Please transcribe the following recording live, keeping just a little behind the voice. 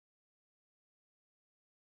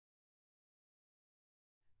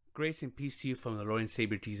Grace and peace to you from the Lord and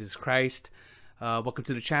Savior Jesus Christ. Welcome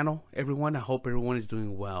to the channel, everyone. I hope everyone is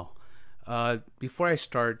doing well. Before I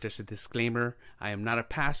start, just a disclaimer. I am not a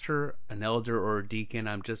pastor, an elder, or a deacon.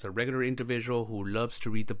 I'm just a regular individual who loves to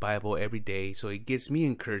read the Bible every day. So it gives me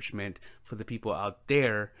encouragement for the people out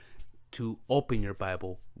there to open your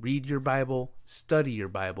Bible, read your Bible, study your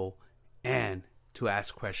Bible, and to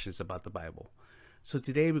ask questions about the Bible. So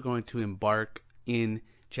today we're going to embark in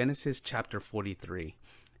Genesis chapter 43.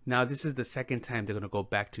 Now, this is the second time they're going to go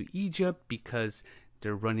back to Egypt because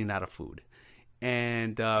they're running out of food.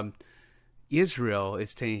 And Israel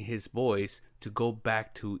is telling his boys to go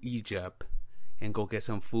back to Egypt and go get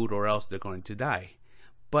some food or else they're going to die.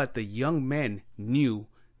 But the young men knew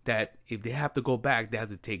that if they have to go back, they have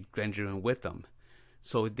to take Benjamin with them.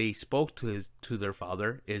 So they spoke to their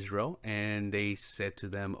father, Israel, and they said to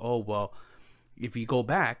them, oh, well, if we go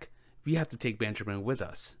back, we have to take Benjamin with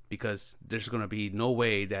us because there's going to be no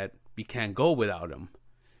way that we can't go without him.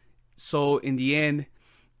 So in the end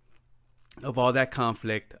of all that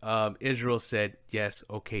conflict, Israel said, yes,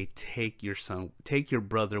 okay, take your son, take your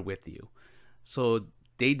brother with you. So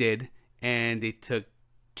they did, and they took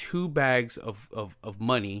 2 bags of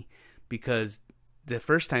money because the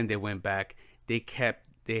first time they went back, they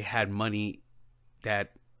had money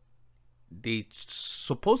that they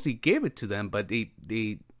supposedly gave it to them, but they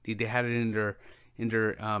had it in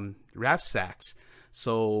their wrap sacks.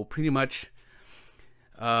 So pretty much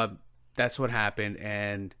that's what happened,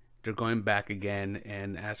 and they're going back again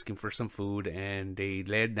and asking for some food, and they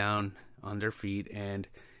laid down on their feet. And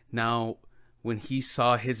now when he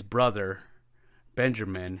saw his brother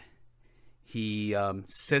Benjamin, he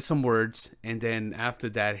said some words, and then after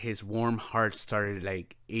that his warm heart started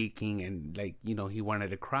like aching, and like, you know, he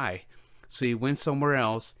wanted to cry. So he went somewhere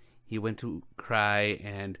else. He went to cry,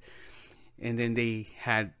 and then they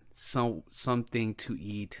had something to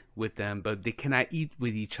eat with them, but they cannot eat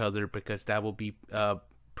with each other because that will be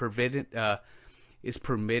permitted. Is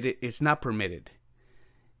permitted. It's not permitted.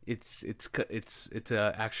 It's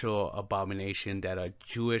a actual abomination that a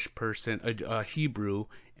Jewish person, a Hebrew,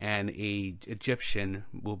 and a Egyptian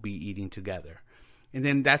will be eating together. And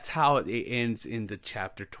then that's how it ends in the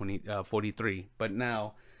chapter 43. But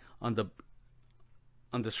now on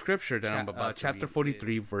the scripture that I'm about, chapter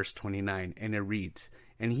 43, verse 29, and it reads,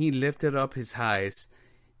 and he lifted up his eyes,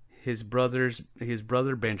 his brother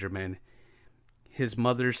Benjamin, his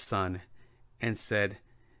mother's son, and said,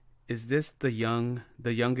 is this the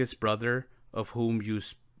youngest brother of whom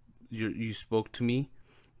you spoke to me?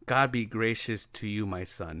 God be gracious to you, my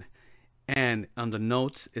son. And on the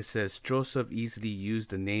notes it says Joseph easily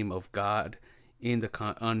used the name of God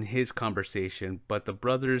on his conversation, but the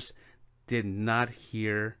brothers did not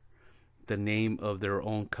hear the name of their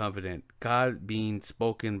own covenant, God being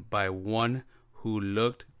spoken by one who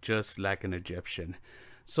looked just like an Egyptian.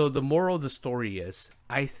 So the moral of the story is,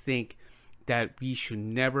 I think that we should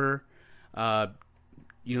never,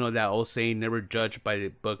 you know, that old saying, never judge by the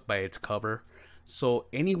book by its cover. So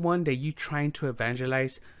anyone that you trying to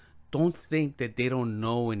evangelize, don't think that they don't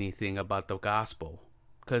know anything about the gospel,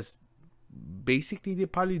 because basically they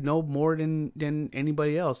probably know more than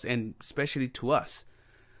anybody else, and especially to us.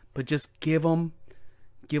 But just give them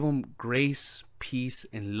grace, peace,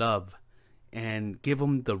 and love, and give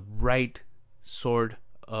them the right sort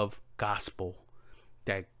of gospel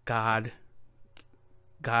that God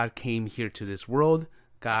came here to this world.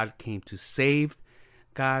 God came to save.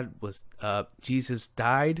 Jesus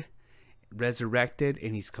died, resurrected,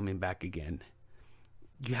 and he's coming back again.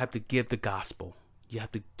 You have to give the gospel. You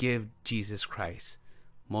have to give Jesus Christ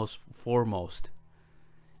most foremost.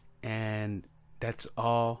 And that's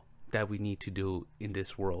all that we need to do in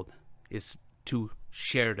this world, is to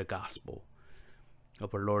share the gospel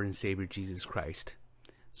of our Lord and Savior Jesus Christ.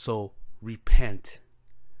 So repent,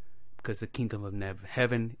 because the kingdom of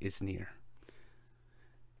heaven is near.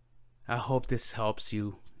 I hope this helps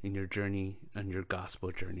you in your journey, on your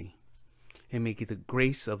gospel journey. And may the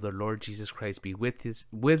grace of the Lord Jesus Christ be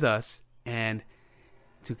with us, and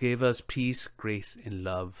to give us peace, grace, and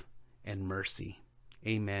love, and mercy.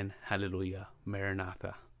 Amen. Hallelujah.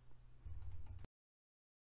 Maranatha.